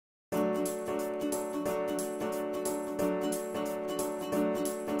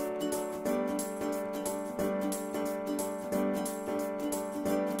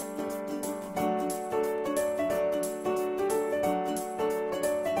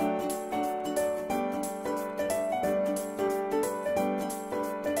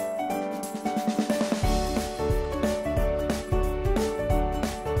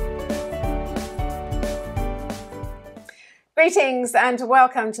Greetings and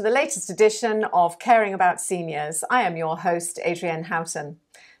welcome to the latest edition of Caring About Seniors. I am your host, Adrienne Houghton.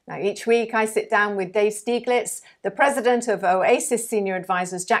 Now, each week I sit down with Dave Stieglitz, the president of Oasis Senior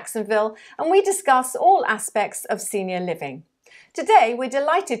Advisors Jacksonville, and we discuss all aspects of senior living. Today, we're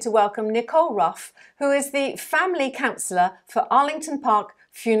delighted to welcome Nicole Ruff, who is the family counsellor for Arlington Park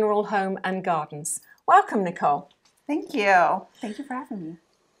Funeral Home and Gardens. Welcome, Nicole. Thank you. Thank you for having me.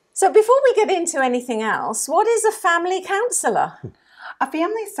 So before we get into anything else, what is a family counsellor? A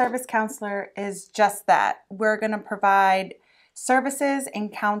family service counselor is just that. We're going to provide services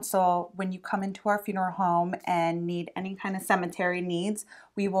and counsel when you come into our funeral home and need any kind of cemetery needs.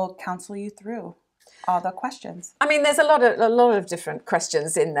 We will counsel you through all the questions. I mean, there's a lot of different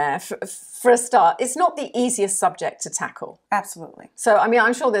questions in there. For a start, it's not the easiest subject to tackle. Absolutely. So, I mean,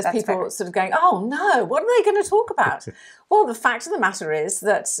 I'm sure there's That's people fair. sort of going, oh no, what are they going to talk about? Well, the fact of the matter is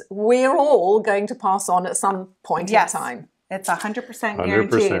that we're all going to pass on at some point in time. It's 100%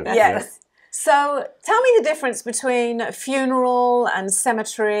 guaranteed. 100%. Yes. So tell me the difference between funeral and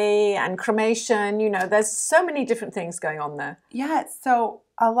cemetery and cremation. You know, there's so many different things going on there. Yeah, so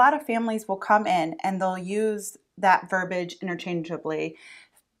a lot of families will come in and they'll use that verbiage interchangeably,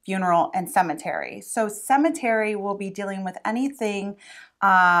 funeral and cemetery. So cemetery will be dealing with anything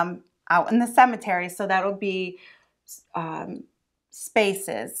out in the cemetery. So that'll be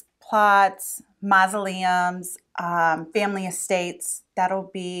spaces, plots, mausoleums, family estates.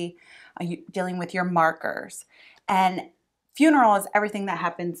 That'll be dealing with your markers. And funeral is everything that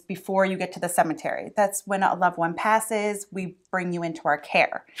happens before you get to the cemetery. That's when a loved one passes, we bring you into our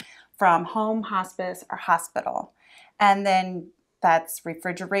care from home, hospice, or hospital. And then that's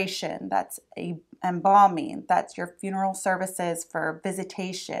refrigeration, that's embalming, that's your funeral services for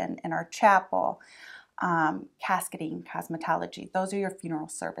visitation in our chapel, casketing, cosmetology. Those are your funeral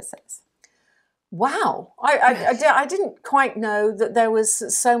services. Wow. I didn't quite know that there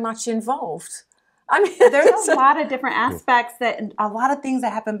was so much involved. I mean, there's a lot of different aspects and a lot of things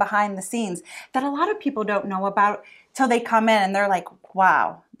that happen behind the scenes that a lot of people don't know about till they come in and they're like,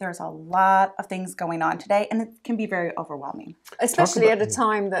 wow, there's a lot of things going on today, and it can be very overwhelming. Especially at a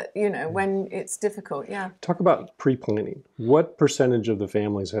time that, you know, when it's difficult, yeah. Talk about pre-planning. What percentage of the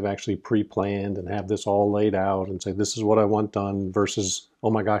families have actually pre-planned and have this all laid out and say, this is what I want done versus,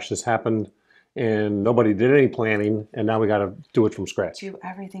 oh my gosh, this happened and nobody did any planning and now we got to do it from scratch? Do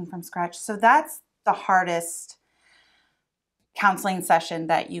everything from scratch. So that's the hardest counseling session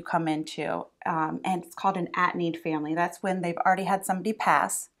that you come into, and it's called an at-need family. That's when they've already had somebody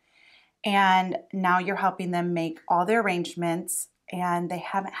pass, and now you're helping them make all their arrangements, and they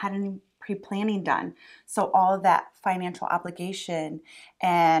haven't had any pre-planning done. So all of that financial obligation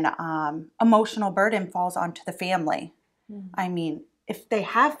and emotional burden falls onto the family. I mean, if they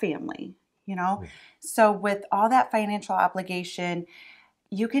have family, you know. So with all that financial obligation,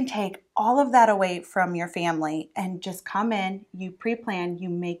 you can take all of that away from your family and just come in, you pre-plan, you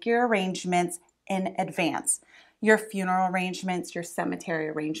make your arrangements in advance. Your funeral arrangements, your cemetery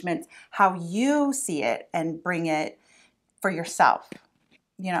arrangements, how you see it and bring it for yourself,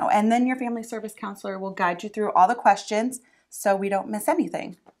 you know. And then your family service counselor will guide you through all the questions so we don't miss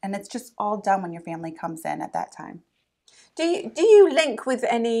anything. And it's just all done when your family comes in at that time. Do you link with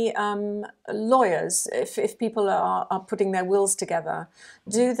any lawyers if people are putting their wills together?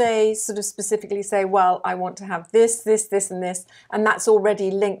 Do they sort of specifically say, well, I want to have this, this, this, and this, and that's already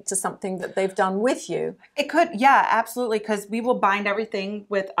linked to something that they've done with you? It could, yeah, absolutely, because we will bind everything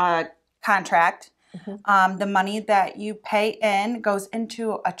with a contract. The money that you pay in goes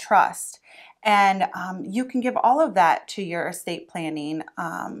into a trust, and you can give all of that to your estate planning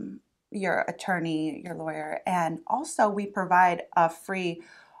your attorney, your lawyer, and also we provide a free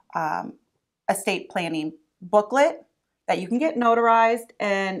estate planning booklet that you can get notarized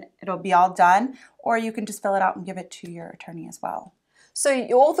and it'll be all done, or you can just fill it out and give it to your attorney as well. So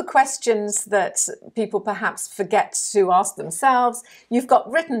all the questions that people perhaps forget to ask themselves, you've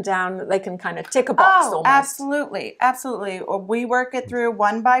got written down that they can kind of tick a box almost. Absolutely, absolutely. We work it through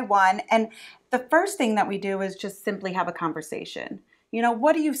one by one, and the first thing that we do is just simply have a conversation. You know,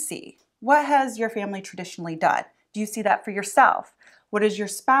 what do you see? What has your family traditionally done? Do you see that for yourself? What does your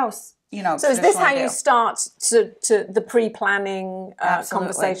spouse, you know, so is this how do? you start to the pre-planning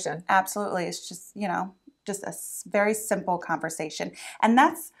conversation? Absolutely. It's just, you know, just a very simple conversation. And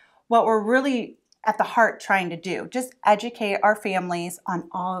that's what we're really at the heart trying to do. Just educate our families on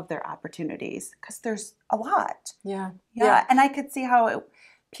all of their opportunities, because there's a lot. Yeah. And I could see how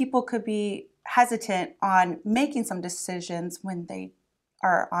people could be hesitant on making some decisions when they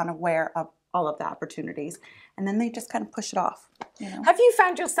are unaware of all of the opportunities. And then they just kind of push it off. Have you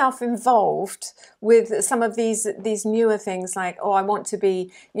found yourself involved with some of these newer things like, oh, I want to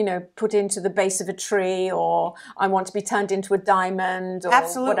be, put into the base of a tree, or I want to be turned into a diamond, or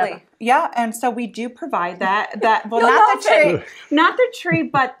Absolutely. whatever? Yeah, and so we do provide that. Well, You're not the tree,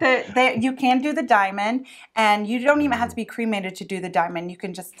 but you can do the diamond, and you don't even have to be cremated to do the diamond. You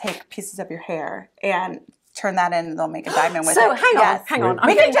can just take pieces of your hair and turn that in, and they'll make a diamond with it. So hang on.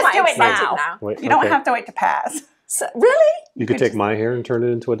 We can just do it now. now. Wait, You don't have to wait to pass. So, really? You could take my hair and turn it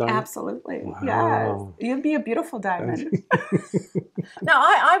into a diamond? Absolutely. Wow. Yes. You'd be a beautiful diamond. No,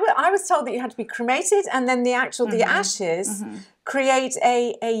 I was told that you had to be cremated, and then the ashes create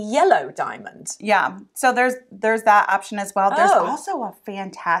a yellow diamond. Yeah. So there's that option as well. There's Oh. also a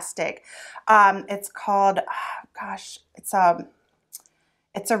fantastic, it's called,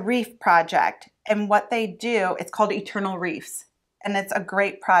 it's a reef project. And what they do, it's called Eternal Reefs. And it's a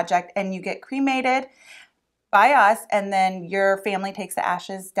great project. And you get cremated by us, and then your family takes the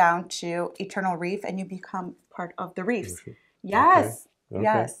ashes down to Eternal Reef, and you become part of the reefs. Yes. Okay.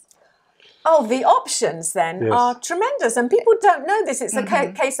 Yes. Oh, the options then are tremendous, and people don't know this. It's a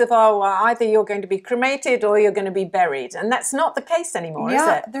case of, either you're going to be cremated or you're going to be buried, and that's not the case anymore, is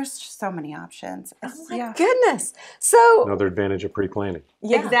it? There's just so many options. Oh my goodness! So Another advantage of pre-planning.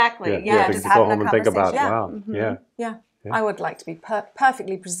 Exactly. Yeah, Just to having go home a and think about, conversation. wow, yeah. I would like to be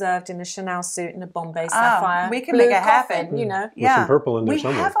perfectly preserved in a Chanel suit and a Bombay sapphire. We can blue make it happen. coffin, With some purple in there We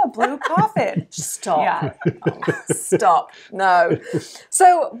somewhere. have a blue coffin. Stop. Yeah. Stop. No.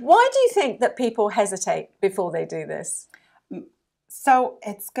 So why do you think that people hesitate before they do this? So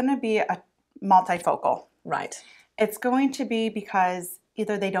it's going to be a multifocal. Right. It's going to be because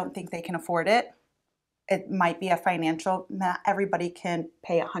either they don't think they can afford it. It might be a financial, not everybody can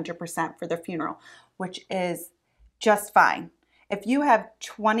pay 100% for their funeral, which is just fine. If you have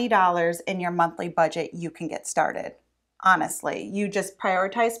 $20 in your monthly budget, you can get started. Honestly, you just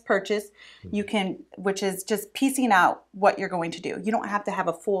prioritize purchase. You can, which is just piecing out what you're going to do. You don't have to have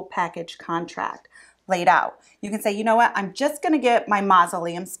a full package contract laid out. You can say, you know what, I'm just going to get my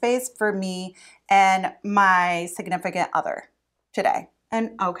mausoleum space for me and my significant other today.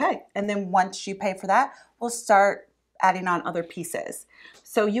 And okay. And then once you pay for that, we'll start adding on other pieces.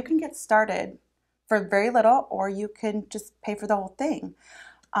 So you can get started for very little, or you can just pay for the whole thing.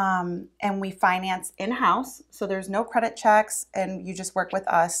 And we finance in-house, so there's no credit checks, and you just work with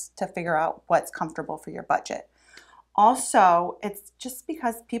us to figure out what's comfortable for your budget. Also, it's just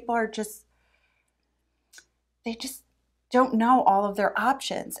because people are they just don't know all of their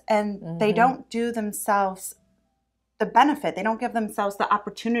options, and they don't do themselves the benefit. They don't give themselves the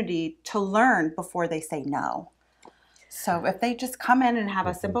opportunity to learn before they say no. So if they just come in and have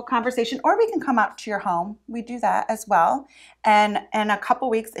a simple conversation, or we can come out to your home, we do that as well. And in a couple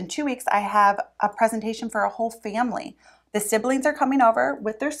weeks, in 2 weeks, I have a presentation for a whole family. The siblings are coming over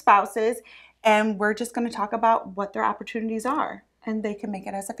with their spouses, and we're just going to talk about what their opportunities are, and they can make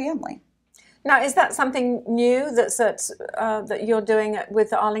it as a family. Now, is that something new that you're doing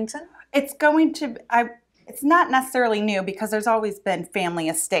with Arlington? It's going to, it's not necessarily new because there's always been family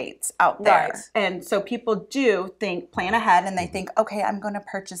estates out there. Right. And so people do plan ahead, and they think, okay, I'm going to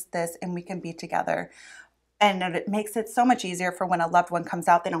purchase this and we can be together. And it makes it so much easier for when a loved one comes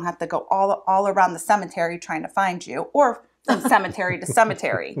out. They don't have to go all around the cemetery trying to find you, or from cemetery to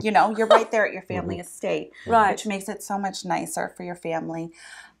cemetery. You're right there at your family estate, Right. which makes it so much nicer for your family.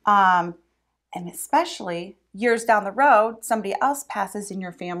 And especially years down the road, somebody else passes in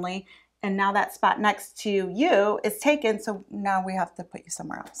your family, and now that spot next to you is taken, so now we have to put you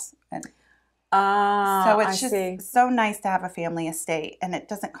somewhere else. And so it's so nice to have a family estate, and it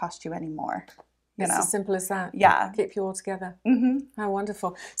doesn't cost you any more. It's as simple as that. Yeah. Keep you all together. Mm-hmm. How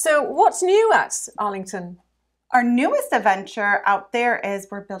wonderful. So what's new at Arlington? Our newest adventure out there is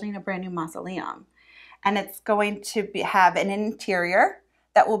we're building a brand new mausoleum, and it's going to have an interior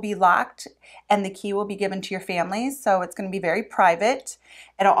that will be locked, and the key will be given to your families. So it's going to be very private.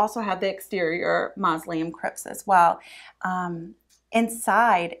 It'll also have the exterior mausoleum crypts as well.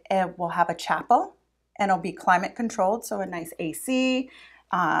 Inside, it will have a chapel, and it'll be climate controlled, so a nice AC.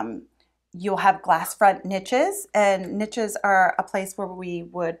 You'll have glass front niches, and niches are a place where we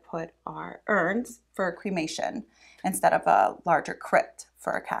would put our urns for cremation instead of a larger crypt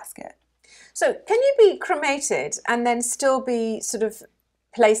for a casket. So can you be cremated and then still be sort of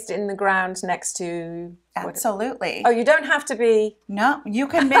placed in the ground next to? Absolutely. Oh, you don't have to be. No, you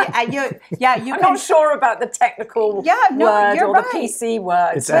can make. You I'm can. not sure about the technical word you're or right. the PC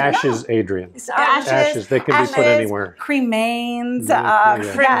word. It's ashes, Adrienne. It's Ashes. They can be put anywhere. Cremains.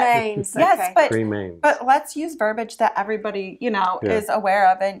 Cremains. Yes, Cremains. but let's use verbiage that everybody is aware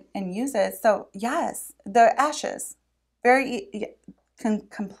of and uses. So yes, the ashes can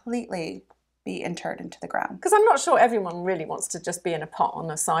completely be interred into the ground. Because I'm not sure everyone really wants to just be in a pot on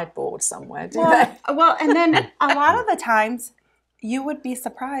a sideboard somewhere, do they? Well, and then a lot of the times you would be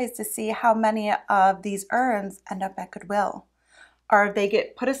surprised to see how many of these urns end up at Goodwill. Or they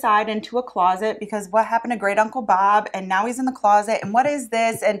get put aside into a closet because what happened to Great Uncle Bob and now he's in the closet and what is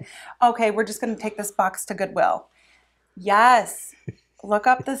this? And okay, we're just going to take this box to Goodwill. Yes. Look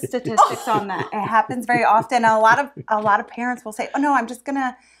up the statistics on that. It happens very often. A lot of parents will say, "Oh no, I'm just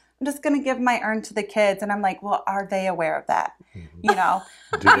gonna give my urn to the kids," and I'm like, "Well, are they aware of that?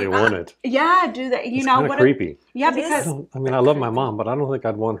 Do they want it? Yeah, do they? It's kind of creepy. Because I love my mom, but I don't think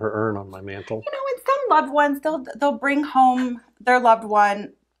I'd want her urn on my mantle. And some loved ones they'll bring home their loved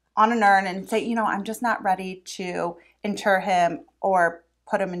one on an urn and say, I'm just not ready to inter him or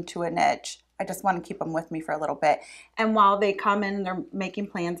put him into a niche. I just want to keep them with me for a little bit. And while they come in and they're making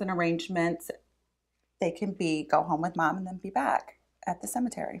plans and arrangements, they can go home with mom and then be back at the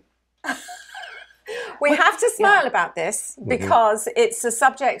cemetery. We have to smile about this because it's a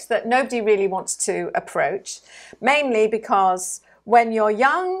subject that nobody really wants to approach, mainly because when you're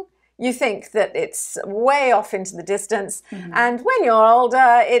young, you think that it's way off into the distance, and when you're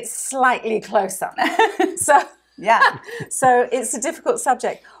older, it's slightly closer. So it's a difficult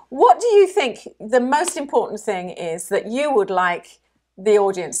subject. What do you think the most important thing is that you would like the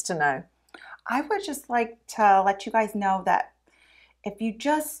audience to know? I would just like to let you guys know that if you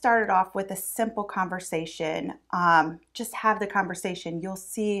just started off with a simple conversation, just have the conversation, you'll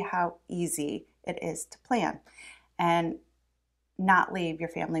see how easy it is to plan and not leave your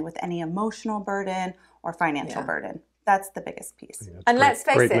family with any emotional burden or financial burden. That's the biggest piece. Yeah, and let's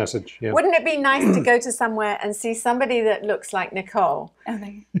face it, message. Yeah. Wouldn't it be nice to go to somewhere and see somebody that looks like Nicole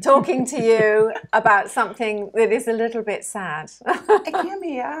talking to you about something that is a little bit sad? It can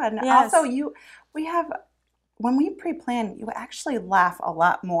be, yeah. And also when we pre-plan, you actually laugh a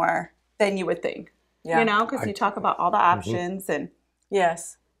lot more than you would think. Because you talk about all the options and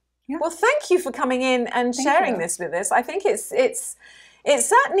yes. Yeah. Well, thank you for coming in and sharing this with us. I think it's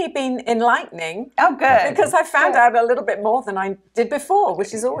certainly been enlightening. Oh, good. Because I found out a little bit more than I did before,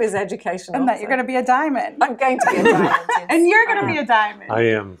 which is always educational. And that you're going to be a diamond. I'm going to be a diamond. Yes. And you're going to be a diamond. I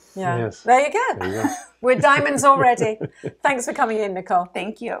am. Yeah. Yes. There you go. We're diamonds already. Thanks for coming in, Nicole.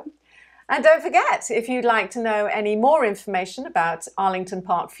 Thank you. And don't forget, if you'd like to know any more information about Arlington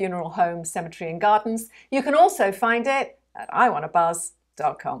Park Funeral Home, Cemetery and Gardens, you can also find it at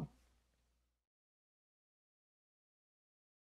iwannabuzz.com.